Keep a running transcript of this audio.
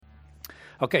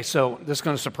Okay, so this is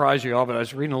going to surprise you all, but I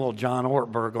was reading a little John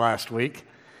Ortberg last week.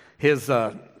 His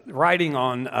writing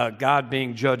on God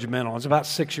being judgmental. It's about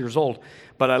 6 years old,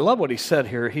 but I love what he said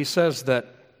here. He says that,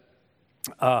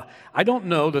 I don't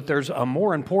know that there's a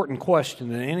more important question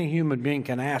that any human being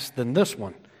can ask than this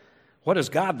one. What is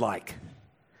God like?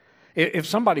 If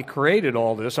somebody created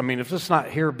all this, I mean, if this is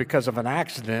not here because of an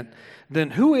accident,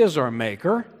 then who is our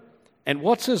maker, and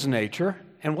what's his nature,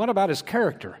 and what about his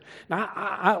character? Now,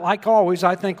 I like always,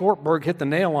 I think Ortberg hit the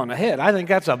nail on the head. I think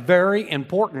that's a very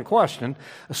important question,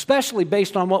 especially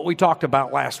based on what we talked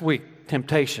about last week,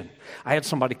 temptation. I had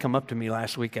somebody come up to me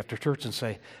last week after church and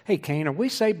say, "Hey, Cain, are we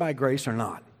saved by grace or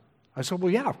not?" I said,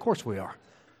 "Well, yeah, of course we are."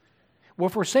 Well,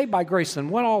 if we're saved by grace, then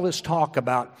what all this talk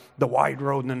about the wide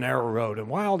road and the narrow road, and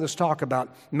why all this talk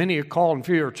about many are called and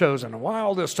few are chosen, and why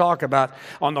all this talk about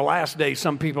on the last day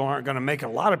some people aren't going to make it, a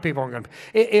lot of people aren't going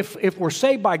to. If we're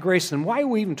saved by grace, then why are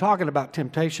we even talking about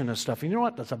temptation and stuff? And you know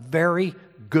what? That's a very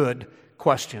good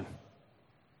question.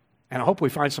 And I hope we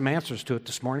find some answers to it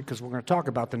this morning, because we're going to talk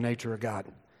about the nature of God.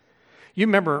 You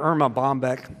remember Irma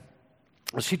Bombeck?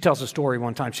 She tells a story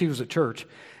one time. She was at church,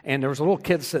 and there was a little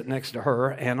kid sitting next to her,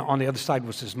 and on the other side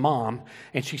was his mom,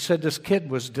 and she said this kid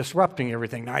was disrupting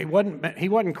everything. Now, he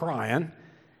wasn't crying,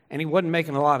 and he wasn't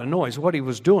making a lot of noise. What he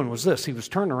was doing was this. He was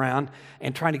turning around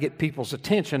and trying to get people's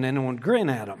attention, and would grin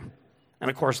at them. And,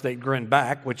 of course, they grinned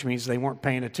back, which means they weren't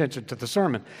paying attention to the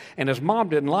sermon. And his mom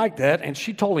didn't like that, and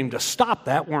she told him to stop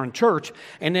that. We're in church.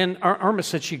 And then Irma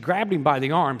said she grabbed him by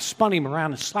the arm, spun him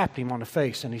around, and slapped him on the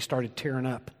face, and he started tearing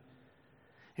up.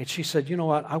 And she said, "You know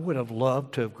what? I would have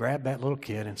loved to have grabbed that little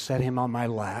kid and set him on my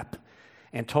lap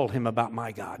and told him about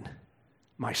my God,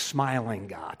 my smiling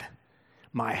God,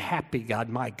 my happy God,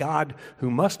 my God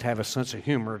who must have a sense of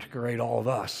humor to create all of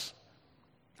us."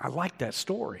 I like that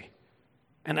story.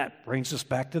 And that brings us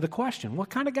back to the question, what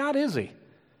kind of God is he?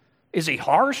 Is he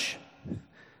harsh?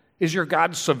 Is your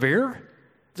God severe?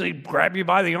 Does he grab you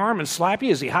by the arm and slap you?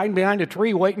 Is he hiding behind a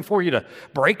tree waiting for you to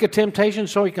break a temptation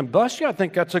so he can bust you? I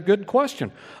think that's a good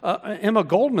question. Emma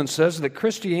Goldman says that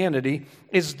Christianity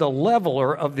is the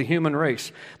leveler of the human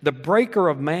race, the breaker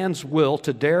of man's will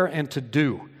to dare and to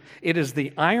do. It is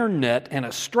the iron net and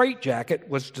a straitjacket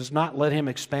which does not let him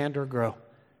expand or grow.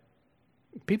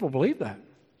 People believe that.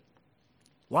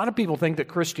 A lot of people think that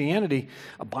Christianity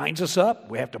binds us up.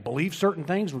 We have to believe certain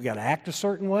things. We got to act a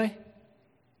certain way.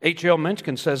 H.L.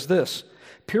 Mencken says this: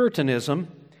 Puritanism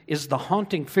is the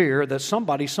haunting fear that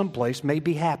somebody someplace may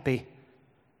be happy.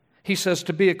 He says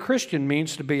to be a Christian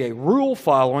means to be a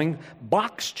rule-following,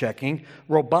 box-checking,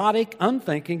 robotic,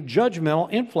 unthinking, judgmental,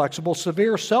 inflexible,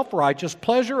 severe, self-righteous,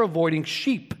 pleasure-avoiding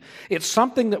sheep. It's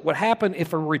something that would happen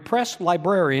if a repressed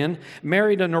librarian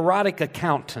married a neurotic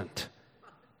accountant.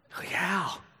 Yeah.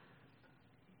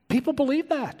 People believe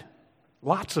that.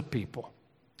 Lots of people.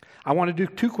 I want to do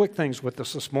two quick things with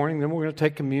us this morning, then we're going to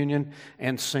take communion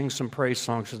and sing some praise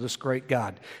songs to this great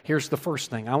God. Here's the first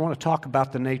thing. I want to talk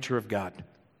about the nature of God,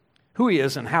 who he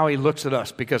is and how he looks at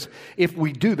us, because if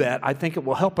we do that, I think it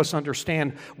will help us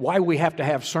understand why we have to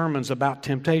have sermons about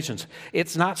temptations.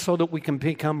 It's not so that we can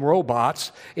become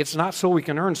robots. It's not so we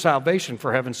can earn salvation,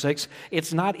 for heaven's sakes.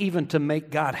 It's not even to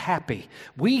make God happy.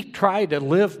 We try to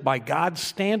live by God's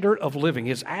standard of living,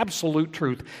 his absolute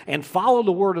truth, and follow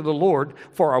the word of the Lord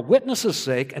for our witness'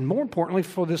 sake, and more importantly,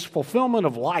 for this fulfillment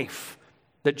of life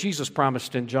that Jesus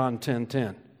promised in John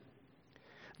 10:10.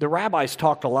 The rabbis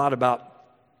talked a lot about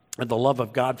the love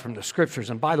of God from the Scriptures.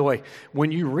 And by the way, when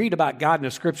you read about God in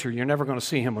the Scripture, you're never going to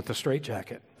see him with a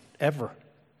straitjacket, ever.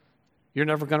 You're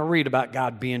never going to read about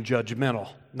God being judgmental,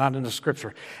 not in the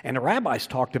Scripture. And the rabbis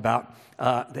talked about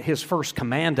his first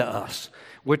command to us,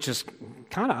 which is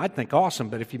kind of, I think, awesome.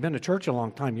 But if you've been to church a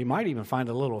long time, you might even find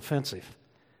it a little offensive.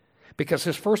 Because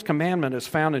his first commandment is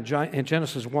found in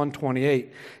Genesis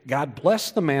 1:28. God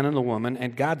blessed the man and the woman,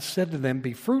 and God said to them,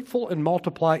 "Be fruitful and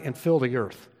multiply and fill the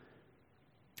earth."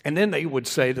 And then they would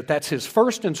say that that's his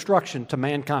first instruction to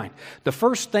mankind, the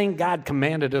first thing God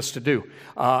commanded us to do.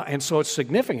 And so it's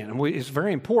significant, and it's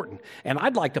very important. And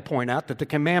I'd like to point out that the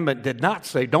commandment did not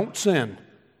say, don't sin.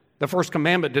 The first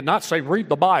commandment did not say, read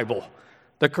the Bible.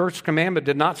 The first commandment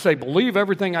did not say, believe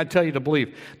everything I tell you to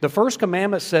believe. The first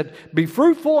commandment said, be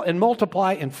fruitful and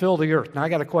multiply and fill the earth. Now, I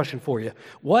got a question for you.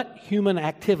 What human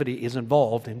activity is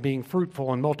involved in being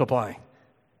fruitful and multiplying?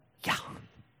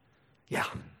 Yeah.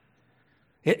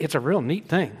 It's a real neat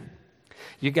thing.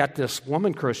 You got this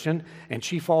woman Christian, and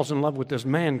she falls in love with this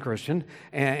man Christian,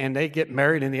 and they get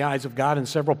married in the eyes of God and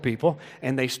several people,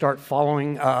 and they start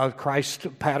following Christ's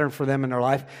pattern for them in their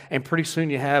life, and pretty soon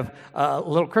you have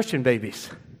little Christian babies.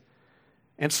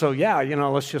 And so,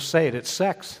 let's just say it's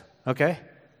sex, okay?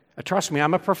 Trust me,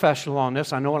 I'm a professional on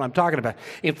this. I know what I'm talking about.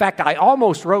 In fact, I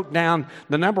almost wrote down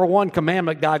the number one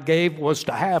commandment God gave was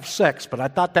to have sex, but I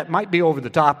thought that might be over the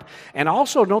top. And I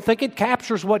also don't think it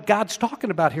captures what God's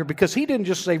talking about here, because he didn't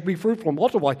just say be fruitful and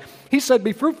multiply. He said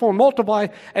be fruitful and multiply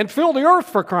and fill the earth,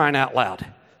 for crying out loud.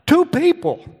 2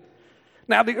 people.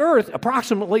 Now, the earth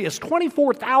approximately is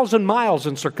 24,000 miles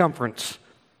in circumference.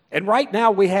 And right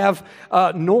now we have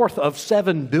north of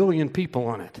 7 billion people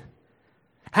on it.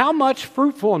 How much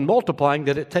fruitful and multiplying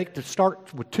did it take to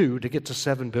start with 2 to get to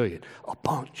 7 billion? A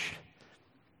bunch.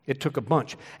 It took a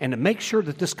bunch. And to make sure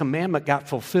that this commandment got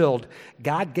fulfilled,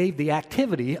 God gave the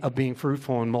activity of being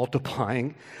fruitful and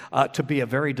multiplying to be a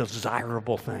very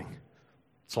desirable thing.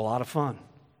 It's a lot of fun.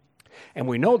 And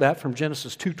we know that from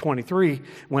Genesis 2:23,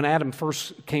 when Adam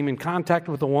first came in contact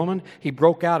with a woman, he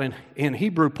broke out in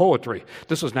Hebrew poetry.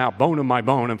 This is now bone of my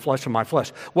bone and flesh of my flesh.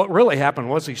 What really happened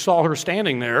was he saw her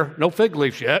standing there, no fig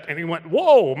leaves yet, and he went,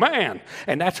 whoa, man.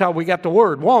 And that's how we got the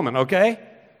word woman, okay?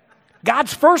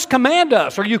 God's first command to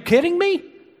us. Are you kidding me?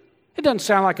 It doesn't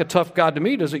sound like a tough God to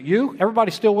me, does it you?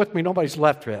 Everybody still with me? Nobody's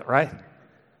left yet, right?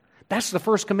 That's the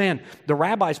first command. The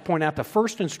rabbis point out the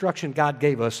first instruction God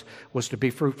gave us was to be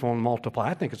fruitful and multiply.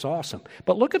 I think it's awesome.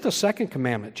 But look at the second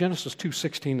commandment, Genesis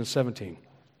 2:16 and 17.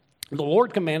 The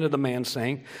Lord commanded the man,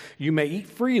 saying, you may eat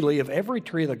freely of every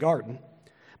tree of the garden,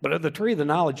 but of the tree of the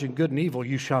knowledge of good and evil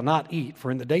you shall not eat, for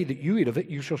in the day that you eat of it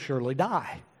you shall surely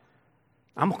die.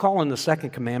 I'm calling the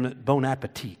second commandment bon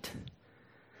appetit.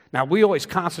 Now, we always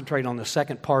concentrate on the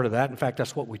second part of that. In fact,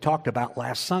 that's what we talked about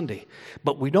last Sunday.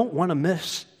 But we don't want to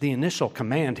miss the initial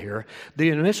command here. The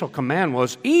initial command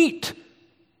was eat.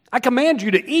 I command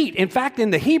you to eat. In fact, in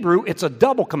the Hebrew, it's a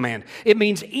double command. It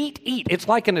means eat, eat. It's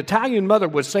like an Italian mother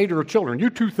would say to her children, you're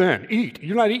too thin, eat.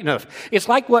 You're not eating enough. It's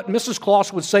like what Mrs.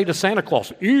 Claus would say to Santa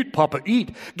Claus, eat, Papa,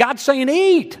 eat. God's saying,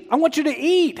 eat. I want you to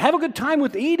eat. Have a good time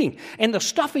with eating. And the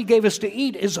stuff he gave us to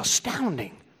eat is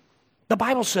astounding. The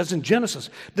Bible says in Genesis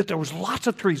that there was lots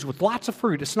of trees with lots of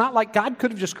fruit. It's not like God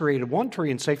could have just created one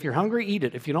tree and say, if you're hungry, eat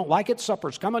it. If you don't like it,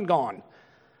 supper's come and gone.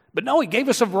 But no, he gave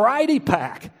us a variety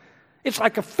pack. It's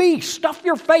like a feast. Stuff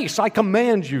your face. I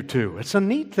command you to. It's a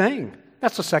neat thing.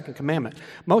 That's the second commandment.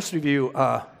 Most of you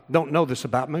don't know this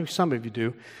about me. Maybe some of you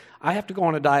do. I have to go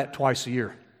on a diet twice a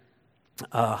year.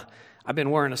 I've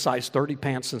been wearing a size 30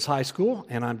 pants since high school,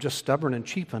 and I'm just stubborn and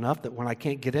cheap enough that when I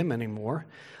can't get them anymore,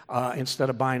 instead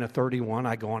of buying a 31,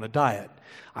 I go on a diet.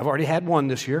 I've already had one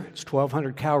this year. It's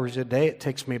 1,200 calories a day. It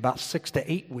takes me about 6 to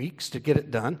 8 weeks to get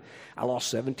it done. I lost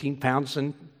 17 pounds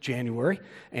in January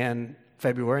and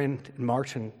February and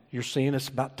March, and you're seeing it's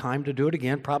about time to do it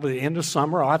again. Probably the end of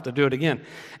summer, I'll have to do it again.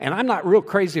 And I'm not real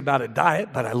crazy about a diet,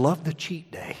 but I love the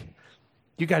cheat day.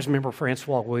 You guys remember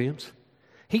Francois Williams?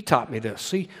 He taught me this.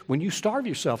 See, when you starve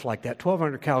yourself like that,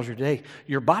 1,200 calories a day,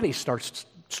 your body starts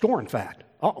storing fat.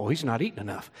 Uh-oh, he's not eating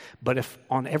enough. But if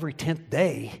on every 10th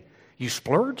day you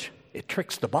splurge, it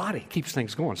tricks the body, keeps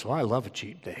things going. So I love a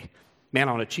cheat day. Man,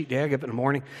 on a cheat day, I get up in the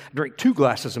morning, I drink 2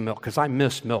 glasses of milk because I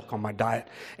miss milk on my diet.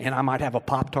 And I might have a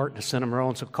Pop-Tart and a cinnamon roll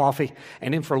and some coffee.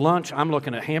 And then for lunch, I'm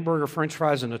looking at hamburger, french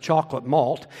fries, and a chocolate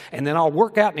malt. And then I'll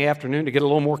work out in the afternoon to get a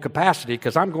little more capacity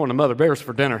because I'm going to Mother Bear's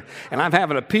for dinner. And I'm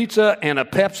having a pizza and a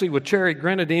Pepsi with cherry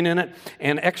grenadine in it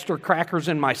and extra crackers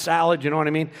in my salad, you know what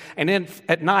I mean? And then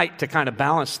at night, to kind of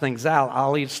balance things out,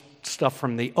 I'll eat stuff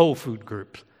from the O food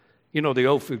groups. You know the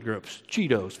O food groups,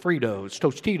 Cheetos, Fritos,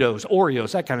 Tostitos,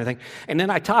 Oreos, that kind of thing. And then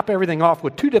I top everything off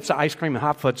with 2 dips of ice cream and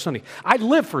hot fudge sundae. I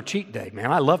live for cheat day,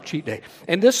 man. I love cheat day.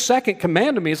 And this second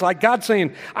command to me is like God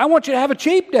saying, I want you to have a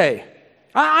cheat day.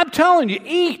 I'm telling you,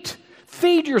 eat,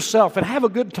 feed yourself, and have a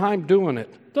good time doing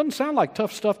it. Doesn't sound like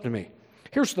tough stuff to me.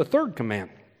 Here's the third command.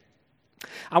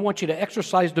 I want you to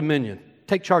exercise dominion.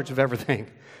 Take charge of everything.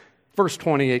 Verse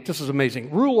 28, this is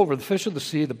amazing. Rule over the fish of the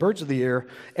sea, the birds of the air,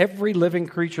 every living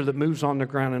creature that moves on the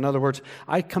ground. In other words,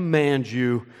 I command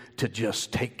you to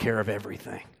just take care of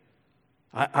everything.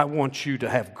 I want you to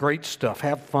have great stuff,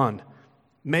 have fun,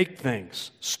 make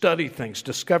things, study things,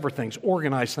 discover things,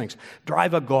 organize things,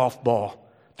 drive a golf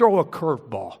ball, throw a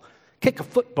curveball, kick a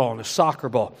football and a soccer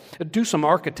ball, do some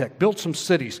architect, build some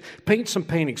cities, paint some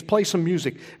paintings, play some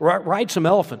music, ride some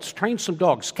elephants, train some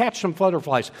dogs, catch some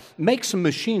butterflies, make some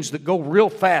machines that go real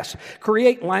fast,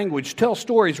 create language, tell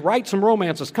stories, write some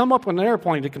romances, come up with an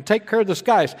airplane that can take care of the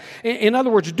skies. In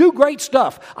other words, do great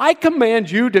stuff. I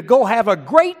command you to go have a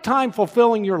great time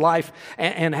fulfilling your life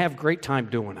and have great time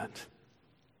doing it.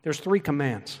 There's 3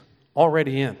 commands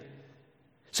already in.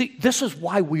 See, this is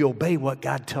why we obey what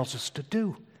God tells us to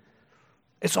do.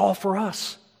 It's all for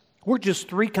us. We're just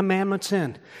 3 commandments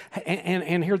in.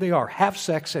 And here they are. Have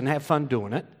sex and have fun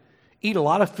doing it. Eat a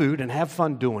lot of food and have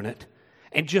fun doing it.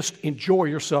 and just enjoy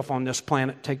yourself on this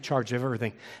planet, take charge of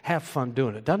everything, have fun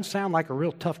doing it. Doesn't sound like a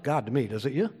real tough God to me, does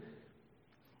it you?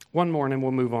 One more and then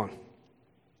we'll move on.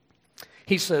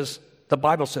 He says, the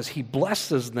Bible says he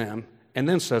blesses them and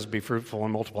then says, be fruitful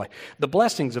and multiply. The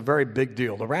blessing's a very big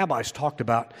deal. The rabbis talked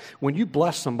about when you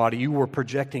bless somebody, you were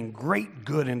projecting great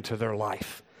good into their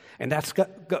life. And that's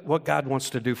what God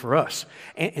wants to do for us.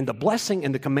 And the blessing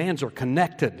and the commands are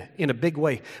connected in a big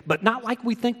way, but not like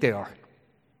we think they are.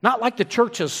 Not like the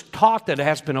church has taught that it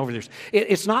has been over the years.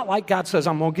 It's not like God says,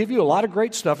 I'm going to give you a lot of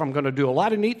great stuff. I'm going to do a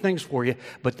lot of neat things for you,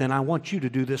 but then I want you to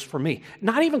do this for me.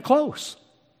 Not even close.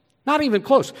 Not even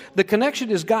close. The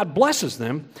connection is God blesses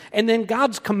them, and then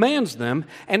God commands them,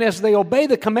 and as they obey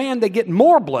the command, they get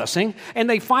more blessing, and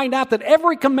they find out that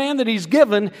every command that He's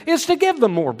given is to give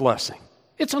them more blessing.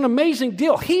 It's an amazing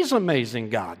deal. He's an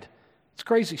amazing God. It's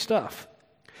crazy stuff.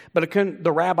 But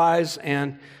the rabbis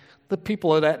and the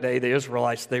people of that day, the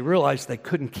Israelites, they realized they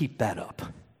couldn't keep that up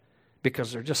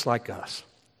because they're just like us.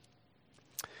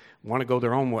 Want to go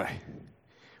their own way.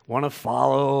 Want to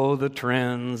follow the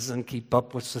trends and keep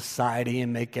up with society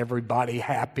and make everybody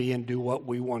happy and do what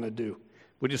we want to do.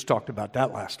 We just talked about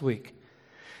that last week.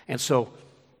 And so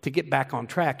to get back on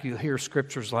track, you hear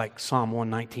scriptures like Psalm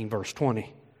 119, verse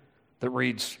 20, that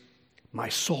reads, my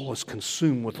soul is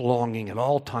consumed with longing at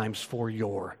all times for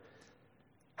your.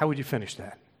 How would you finish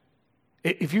that?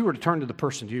 If you were to turn to the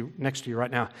person next to you right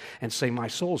now and say, my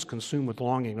soul is consumed with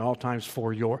longing at all times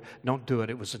for your, don't do it.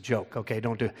 It was a joke, okay?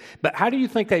 Don't do it. But how do you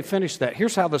think they finished that?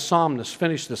 Here's how the psalmist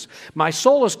finished this. My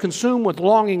soul is consumed with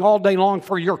longing all day long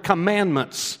for your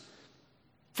commandments,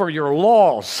 for your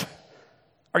laws.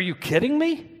 Are you kidding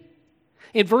me?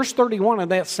 In verse 31 of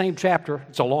that same chapter,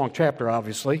 it's a long chapter,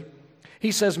 obviously,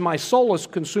 he says, my soul is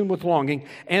consumed with longing,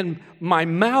 and my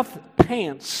mouth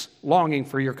pants longing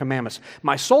for your commandments.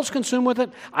 My soul's consumed with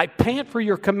it. I pant for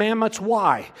your commandments.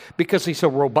 Why? Because he's a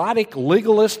robotic,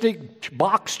 legalistic,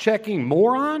 box-checking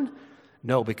moron?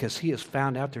 No, because he has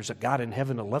found out there's a God in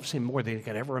heaven that loves him more than he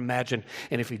could ever imagine.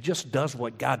 And if he just does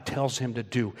what God tells him to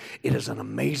do, it is an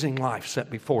amazing life set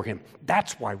before him.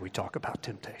 That's why we talk about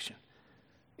temptation.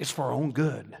 It's for our own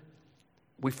good.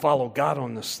 We follow God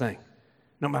on this thing.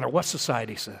 No matter what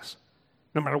society says,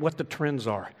 no matter what the trends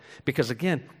are. Because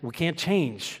again, we can't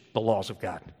change the laws of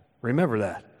God. Remember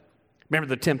that. Remember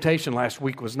the temptation last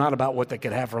week was not about what they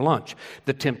could have for lunch.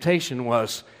 The temptation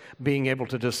was being able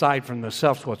to decide for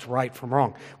themselves what's right from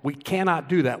wrong. We cannot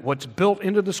do that. What's built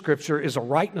into the Scripture is a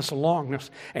rightness, a longness,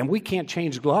 and we can't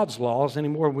change God's laws any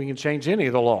more than we can change any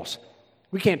of the laws.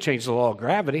 We can't change the law of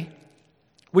gravity.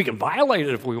 We can violate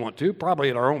it if we want to, probably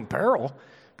at our own peril.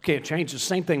 Can't change the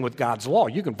same thing with God's law.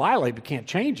 You can violate, but can't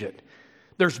change it.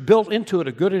 There's built into it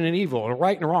a good and an evil, a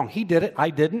right and a wrong. He did it,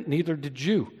 I didn't, neither did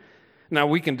you. Now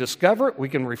we can discover it, we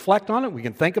can reflect on it, we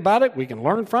can think about it, we can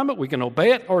learn from it, we can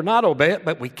obey it or not obey it,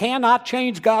 but we cannot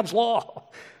change God's law.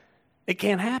 It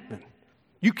can't happen.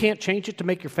 You can't change it to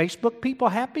make your Facebook people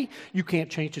happy. You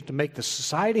can't change it to make the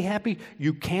society happy.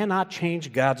 You cannot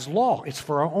change God's law. It's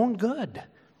for our own good.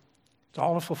 It's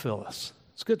all to fulfill us.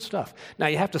 It's good stuff. Now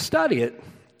you have to study it.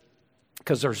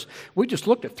 Because we just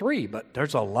looked at 3, but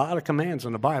there's a lot of commands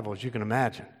in the Bible, as you can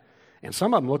imagine. And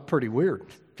some of them look pretty weird.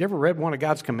 If you ever read one of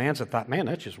God's commands, I thought, man,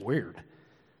 that's just weird.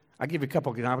 I'll give you a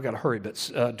couple, I've got to hurry, but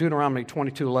Deuteronomy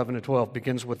 22, 11 and 12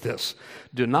 begins with this.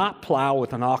 Do not plow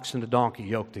with an ox and a donkey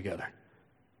yoked together.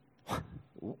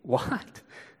 What?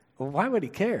 Well, why would he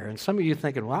care? And some of you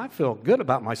thinking, well, I feel good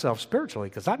about myself spiritually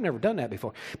because I've never done that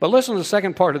before. But listen to the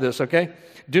second part of this, okay?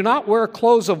 Do not wear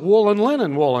clothes of wool and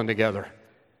linen woven together.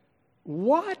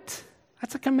 What?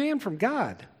 That's a command from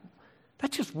God.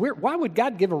 That's just weird. Why would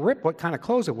God give a rip what kind of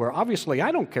clothes I wear? Obviously,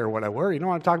 I don't care what I wear. You know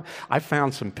what I'm talking about? I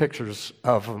found some pictures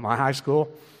of my high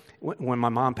school. When my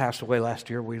mom passed away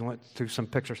last year, we went through some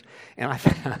pictures. And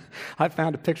I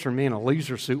found a picture of me in a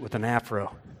leisure suit with an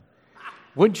afro.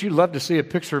 Wouldn't you love to see a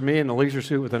picture of me in a leisure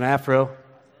suit with an afro?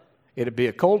 It'd be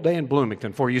a cold day in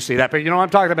Bloomington before you see that. But you know what I'm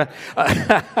talking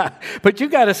about. But you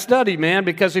got to study, man,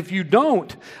 because if you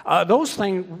don't, those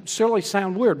things silly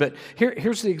sound weird. But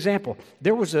here's the example.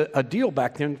 There was a deal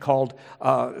back then called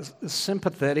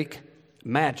sympathetic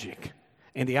magic.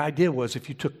 And the idea was if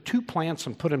you took 2 plants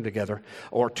and put them together,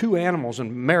 or 2 animals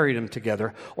and married them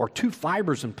together, or 2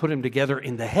 fibers and put them together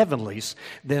in the heavenlies,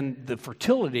 then the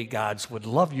fertility gods would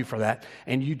love you for that,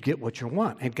 and you'd get what you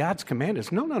want. And God's command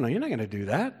is, no, you're not going to do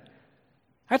that.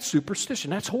 That's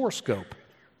superstition. That's horoscope.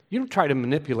 You don't try to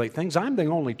manipulate things. I'm the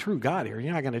only true God here.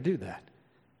 You're not going to do that.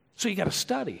 So you got to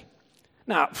study.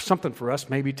 Now, something for us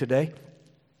maybe today,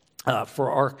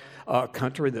 For our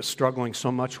country that's struggling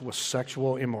so much with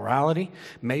sexual immorality,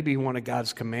 maybe one of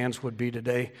God's commands would be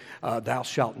today, thou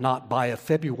shalt not buy a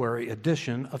February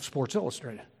edition of Sports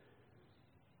Illustrated.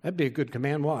 That'd be a good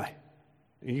command. Why?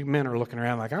 You men are looking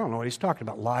around like, I don't know what he's talking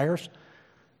about, liars.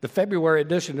 The February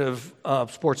edition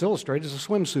of Sports Illustrated is a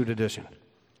swimsuit edition.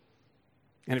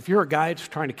 And if you're a guy that's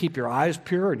trying to keep your eyes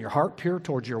pure and your heart pure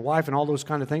towards your wife and all those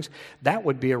kind of things, that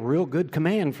would be a real good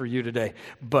command for you today.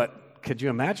 But could you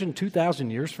imagine 2,000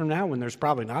 years from now when there's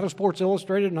probably not a Sports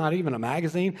Illustrated, not even a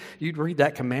magazine, you'd read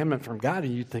that commandment from God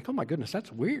and you'd think, oh my goodness,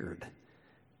 that's weird.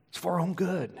 It's for our own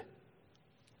good.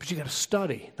 But you got to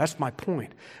study. That's my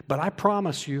point. But I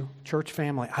promise you, church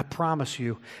family, I promise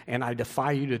you, and I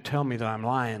defy you to tell me that I'm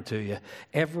lying to you,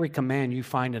 every command you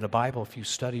find in the Bible, if you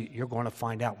study it, you're going to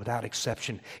find out without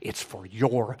exception, it's for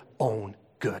your own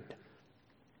good.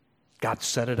 God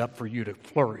set it up for you to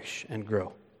flourish and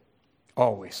grow.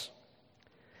 Always.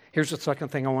 Here's the second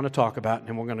thing I want to talk about, and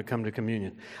then we're going to come to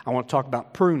communion. I want to talk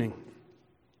about pruning.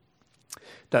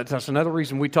 That's another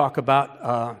reason we talk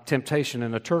about temptation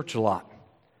in the church a lot.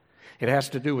 It has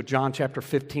to do with John chapter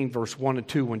 15, verse 1 and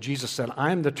 2, when Jesus said,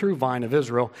 I am the true vine of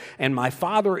Israel, and my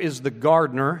Father is the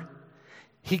gardener.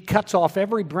 He cuts off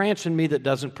every branch in me that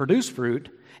doesn't produce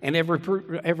fruit, and every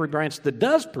branch that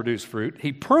does produce fruit,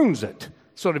 he prunes it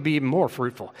so to be even more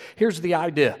fruitful. Here's the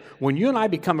idea. When you and I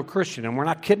become a Christian, and we're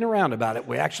not kidding around about it,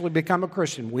 we actually become a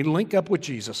Christian, we link up with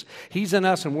Jesus, he's in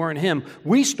us and we're in him,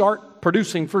 we start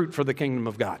producing fruit for the kingdom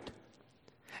of God.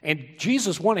 And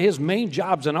Jesus, one of his main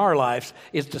jobs in our lives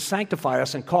is to sanctify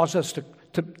us and cause us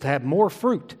to have more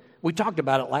fruit. We talked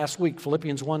about it last week,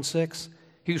 Philippians 1:6.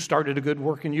 He who started a good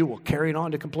work in you will carry it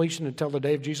on to completion until the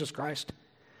day of Jesus Christ.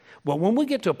 Well, when we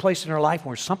get to a place in our life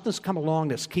where something's come along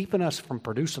that's keeping us from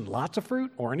producing lots of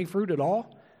fruit or any fruit at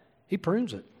all, he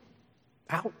prunes it.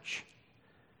 Ouch.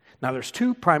 Now, there's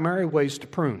two primary ways to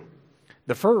prune.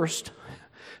 The first,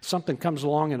 something comes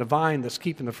along in a vine that's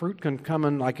keeping the fruit from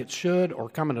coming like it should or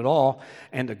coming at all,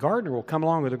 and the gardener will come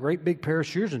along with a great big pair of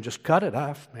shears and just cut it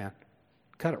off, man.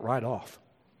 Cut it right off.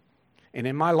 And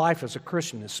in my life as a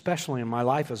Christian, especially in my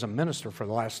life as a minister for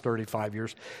the last 35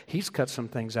 years, he's cut some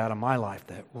things out of my life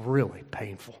that are really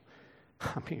painful.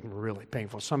 I mean, really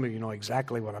painful. Some of you know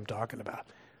exactly what I'm talking about.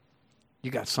 You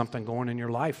got something going in your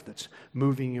life that's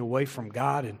moving you away from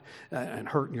God and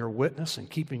hurting your witness and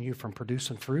keeping you from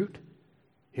producing fruit.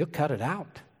 He'll cut it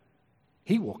out.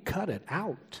 He will cut it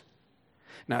out.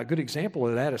 Now, a good example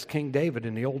of that is King David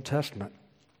in the Old Testament.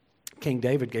 King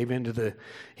David gave into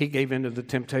the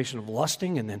temptation of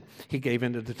lusting, and then he gave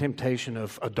into the temptation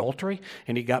of adultery,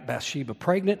 and he got Bathsheba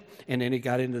pregnant, and then he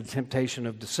got into the temptation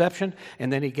of deception,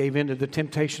 and then he gave into the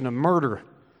temptation of murder.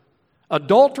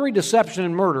 Adultery, deception,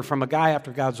 and murder from a guy after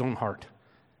God's own heart.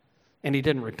 And he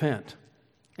didn't repent.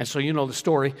 And so you know the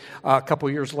story. A couple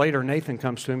years later, Nathan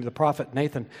comes to him, the prophet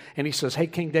Nathan, and he says, hey,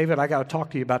 King David, I got to talk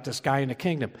to you about this guy in the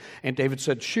kingdom. And David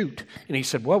said, shoot. And he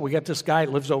said, well, we got this guy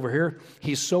that lives over here.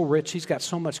 He's so rich. He's got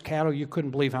so much cattle, you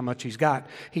couldn't believe how much he's got.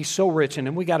 He's so rich. And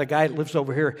then we got a guy that lives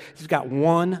over here. He's got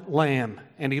one lamb,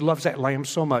 and he loves that lamb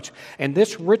so much. And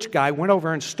this rich guy went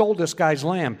over and stole this guy's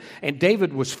lamb. And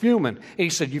David was fuming. And he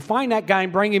said, you find that guy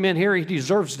and bring him in here. He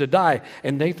deserves to die.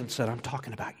 And Nathan said, I'm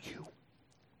talking about you.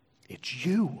 It's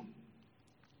you.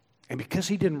 And because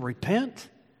he didn't repent,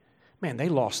 man, they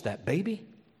lost that baby.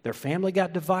 Their family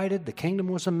got divided. The kingdom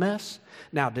was a mess.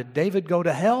 Now, did David go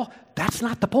to hell? That's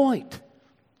not the point.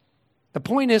 The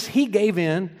point is he gave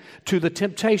in to the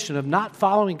temptation of not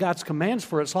following God's commands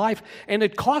for his life, and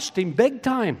it cost him big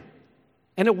time.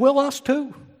 And it will us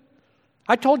too.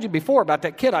 I told you before about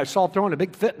that kid I saw throwing a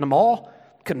big fit in the mall.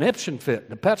 Conniption fit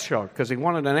in a pet show because he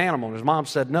wanted an animal and his mom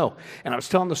said no. And I was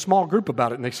telling the small group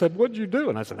about it and they said, what'd you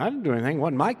do? And I said, I didn't do anything. It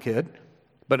wasn't my kid.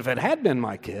 But if it had been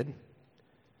my kid,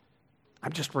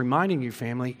 I'm just reminding you,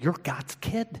 family, you're God's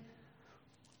kid.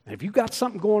 And if you've got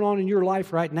something going on in your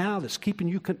life right now that's keeping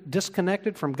you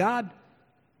disconnected from God,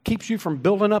 keeps you from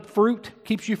building up fruit,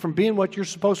 keeps you from being what you're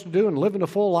supposed to do and living a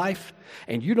full life,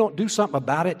 and you don't do something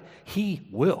about it, he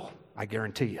will, I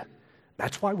guarantee you.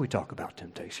 That's why we talk about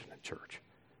temptation in church.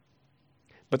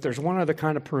 But there's one other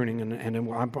kind of pruning, and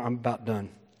I'm about done.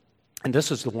 And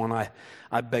this is the one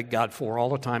I beg God for all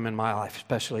the time in my life,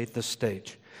 especially at this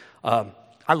stage.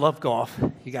 I love golf.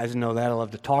 You guys know that. I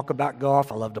love to talk about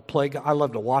golf. I love to play golf. I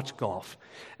love to watch golf.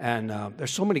 And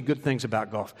there's so many good things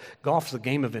about golf. Golf's a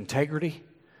game of integrity,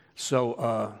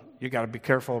 so you got to be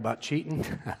careful about cheating.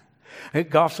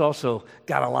 Golf's also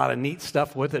got a lot of neat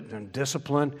stuff with it and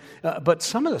discipline. But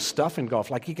some of the stuff in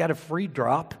golf, like you got a free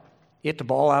drop, you hit the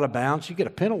ball out of bounds, you get a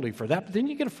penalty for that, but then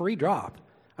you get a free drop.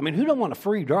 I mean, who don't want a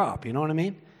free drop? You know what I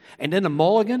mean? And then the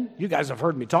mulligan, you guys have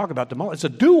heard me talk about the mulligan. It's a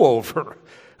do-over.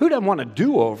 Who doesn't want a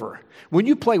do-over? When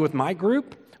you play with my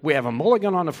group, we have a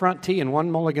mulligan on the front tee and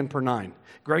one mulligan per 9.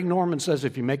 Greg Norman says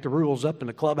if you make the rules up in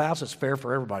the clubhouse, it's fair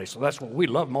for everybody. So that's what we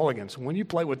love, mulligans. When you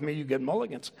play with me, you get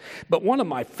mulligans. But one of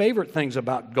my favorite things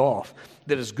about golf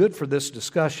that is good for this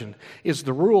discussion is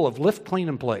the rule of lift, clean,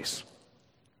 and place.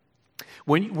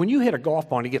 When you hit a golf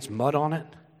ball and it gets mud on it,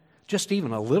 just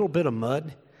even a little bit of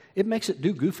mud, it makes it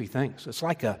do goofy things. It's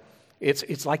like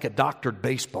a doctored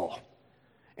baseball.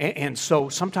 And so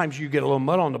sometimes you get a little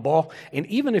mud on the ball, and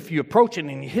even if you approach it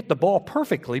and you hit the ball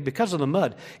perfectly because of the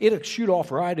mud, it'll shoot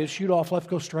off right, it'll shoot off left,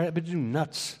 go straight up, it'll do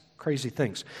nuts, crazy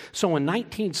things. So in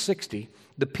 1960,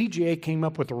 the PGA came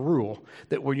up with a rule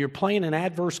that when you're playing in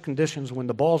adverse conditions, when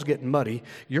the ball's getting muddy,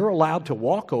 you're allowed to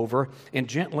walk over and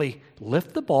gently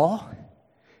lift the ball,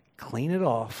 clean it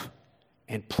off,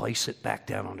 and place it back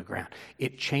down on the ground.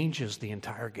 It changes the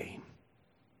entire game.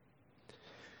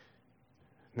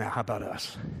 Now, how about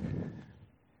us?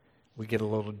 We get a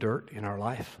little dirt in our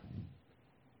life.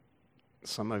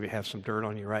 Some of you have some dirt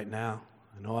on you right now.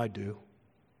 I know I do.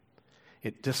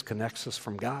 It disconnects us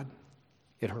from God.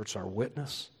 It hurts our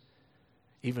witness.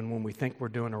 Even when we think we're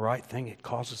doing the right thing, it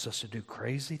causes us to do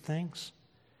crazy things.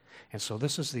 And so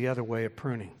this is the other way of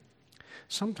pruning.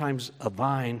 Sometimes a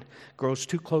vine grows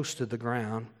too close to the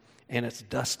ground, and it's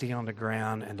dusty on the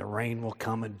ground, and the rain will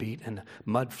come and beat, and the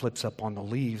mud flips up on the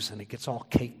leaves, and it gets all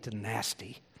caked and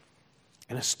nasty.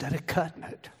 And instead of cutting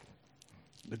it,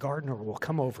 the gardener will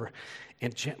come over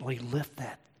and gently lift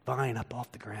that vine up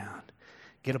off the ground,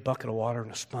 get a bucket of water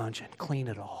and a sponge, and clean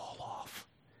it all off,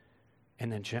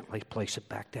 and then gently place it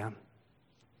back down.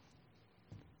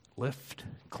 Lift,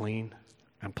 clean,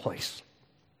 and place.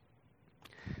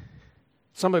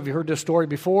 Some of you heard this story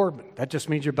before, but that just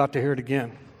means you're about to hear it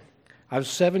again. I was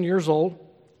 7 years old.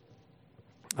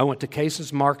 I went to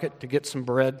Case's Market to get some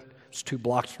bread. It's 2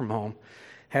 blocks from home.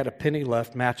 Had a penny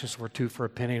left. Matches were 2 for a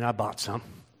penny, and I bought some.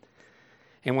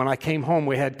 And when I came home,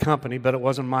 we had company, but it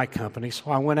wasn't my company.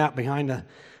 So I went out behind the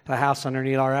house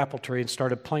underneath our apple tree and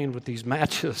started playing with these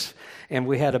matches. And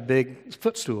we had a big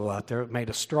footstool out there. It made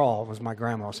of straw. It was my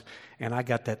grandma's. And I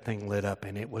got that thing lit up,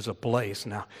 and it was a blaze.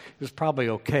 Now, it was probably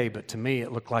okay, but to me,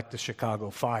 it looked like the Chicago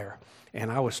fire. And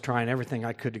I was trying everything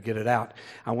I could to get it out.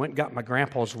 I went and got my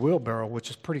grandpa's wheelbarrow, which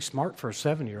is pretty smart for a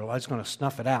 7-year-old. I was going to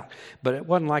snuff it out. But it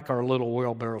wasn't like our little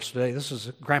wheelbarrows today. This is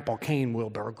a Grandpa Kane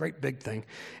wheelbarrow, great big thing.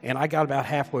 And I got about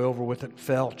halfway over with it,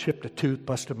 fell, chipped a tooth,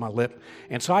 busted my lip.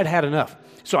 And so I'd had enough.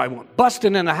 So I went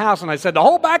busting in the house, and I said, the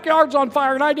whole backyard's on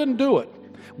fire, and I didn't do it.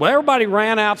 Well, everybody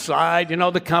ran outside,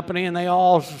 the company, and they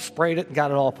all sprayed it and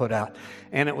got it all put out.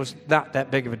 And it was not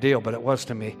that big of a deal, but it was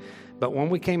to me. But when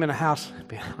we came in the house,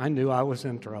 I knew I was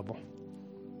in trouble.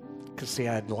 Because, see,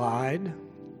 I had lied,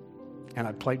 and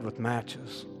I played with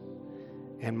matches.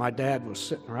 And my dad was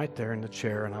sitting right there in the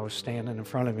chair, and I was standing in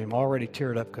front of him, already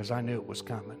teared up because I knew it was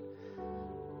coming.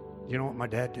 You know what my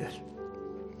dad did?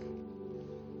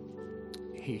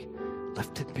 He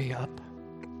lifted me up,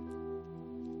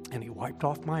 and he wiped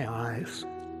off my eyes,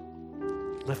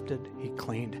 lifted, he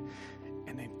cleaned,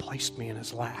 and then placed me in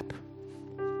his lap.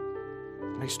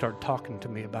 And he started talking to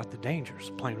me about the dangers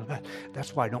of playing with that.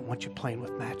 That's why I don't want you playing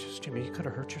with matches, Jimmy. You could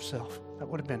have hurt yourself. That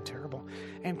would have been terrible.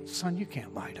 And son, you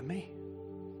can't lie to me.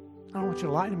 I don't want you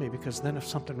to lie to me, because then if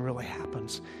something really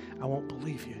happens, I won't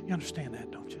believe you. You understand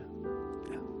that, don't you?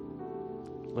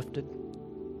 Yeah. Lifted,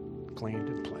 cleaned,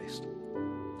 and placed.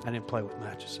 I didn't play with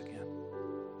matches again.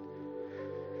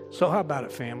 So how about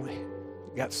it, family?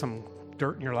 You got some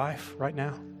dirt in your life right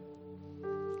now?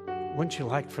 Wouldn't you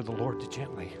like for the Lord to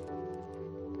gently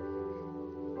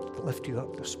lift you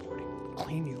up this morning,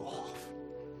 clean you off,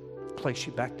 place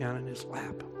you back down in his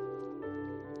lap?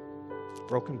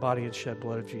 Broken body and shed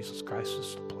blood of Jesus Christ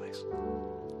is the place.